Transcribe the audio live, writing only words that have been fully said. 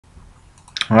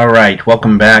Alright,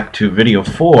 welcome back to video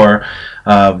 4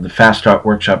 of the Fast Start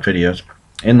Workshop videos.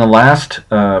 In the last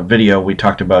video we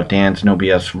talked about Dan's No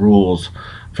BS rules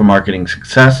for marketing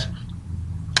success.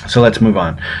 So let's move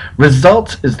on.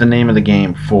 Results is the name of the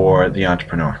game for the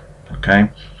entrepreneur. Okay,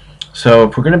 so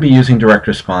if we're going to be using direct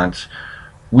response,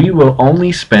 we will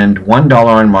only spend $1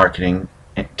 on marketing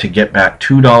to get back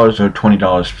 $2 or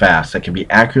 $20 fast. That can be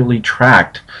accurately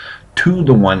tracked to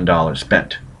the $1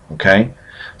 spent. Okay,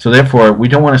 so therefore we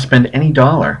don't want to spend any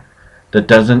dollar that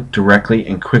doesn't directly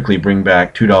and quickly bring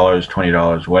back $2,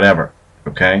 $20, whatever.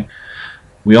 Okay,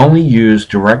 we only use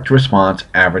direct response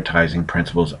advertising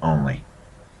principles only.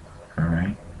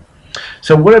 Alright,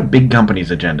 so what are big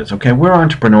companies' agendas? Okay, we're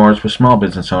entrepreneurs, we're small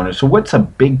business owners, so what's a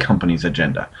big company's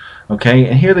agenda? Okay,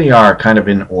 and here they are kind of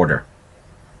in order.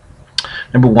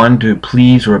 Number 1, to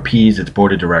please or appease its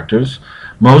board of directors,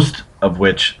 most of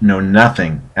which know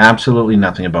nothing, absolutely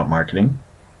nothing about marketing.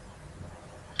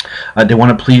 They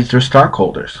want to please their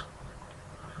stockholders.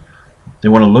 They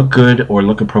want to look good or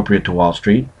look appropriate to Wall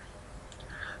Street.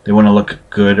 They want to look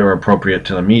good or appropriate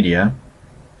to the media.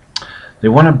 They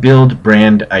want to build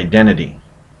brand identity.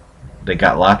 They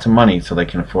got lots of money so they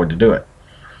can afford to do it.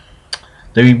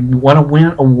 They want to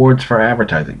win awards for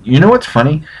advertising. You know what's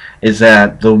funny is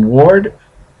that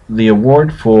the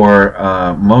award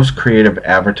for most creative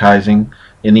advertising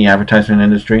in the advertisement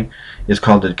industry is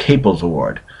called the Caples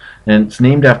Award. And it's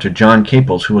named after John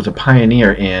Caples, who was a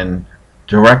pioneer in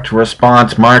direct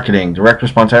response marketing, direct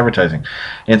response advertising.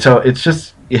 And so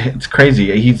it's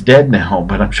crazy. He's dead now,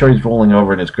 but I'm sure he's rolling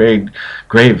over in his grave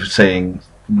saying,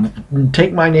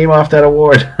 take my name off that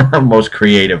award. Most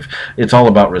creative. It's all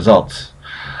about results.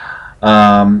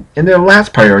 And their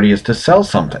last priority is to sell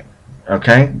something.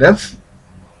 Okay, that's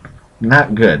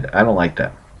not good. I don't like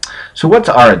that. So what's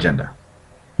our agenda?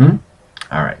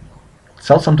 Alright,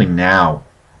 sell something now.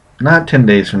 Not 10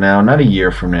 days from now, not a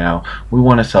year from now. We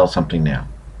want to sell something now.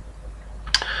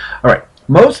 Alright,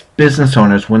 most business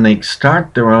owners, when they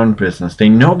start their own business, they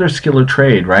know their skill or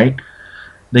trade, right?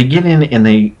 They get in and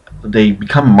they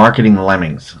become marketing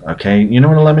lemmings. Okay, you know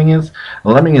what a lemming is?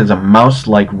 A lemming is a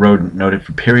mouse-like rodent noted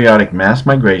for periodic mass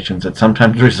migrations that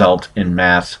sometimes result in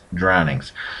mass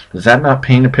drownings. Does that not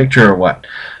paint a picture or what?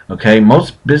 Okay,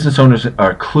 most business owners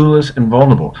are clueless and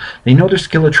vulnerable. They know their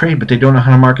skill or trade, but they don't know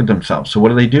how to market themselves. So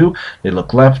what do? They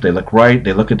look left, they look right,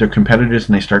 they look at their competitors,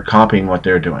 and they start copying what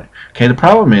they're doing. Okay, the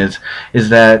problem is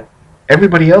that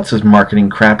everybody else is marketing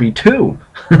crappy too.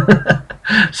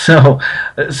 So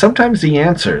sometimes the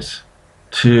answers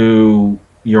to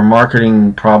your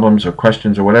marketing problems or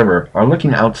questions or whatever are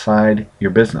looking outside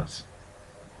your business.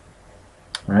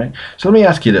 All right, so let me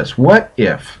ask you this. What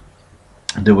if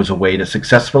there was a way to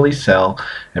successfully sell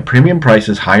at premium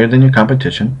prices higher than your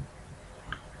competition?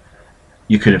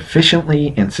 You could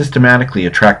efficiently and systematically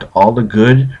attract all the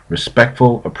good,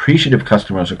 respectful, appreciative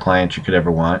customers or clients you could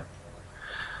ever want,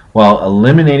 while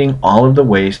eliminating all of the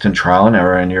waste and trial and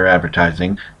error in your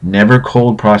advertising, never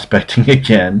cold prospecting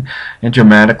again, and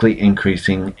dramatically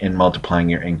increasing and multiplying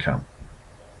your income.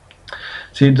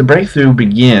 See, the breakthrough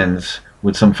begins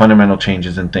with some fundamental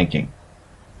changes in thinking.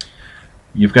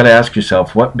 You've got to ask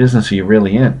yourself, what business are you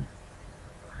really in?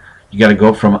 You got to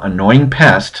go from annoying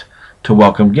pest to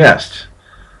welcome guest.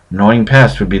 Annoying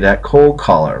pest would be that cold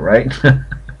caller, right?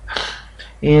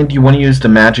 And you want to use the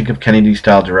magic of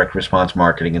Kennedy-style direct response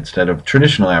marketing instead of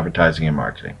traditional advertising and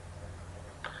marketing.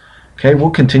 Okay, we'll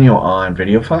continue on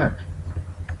video 5.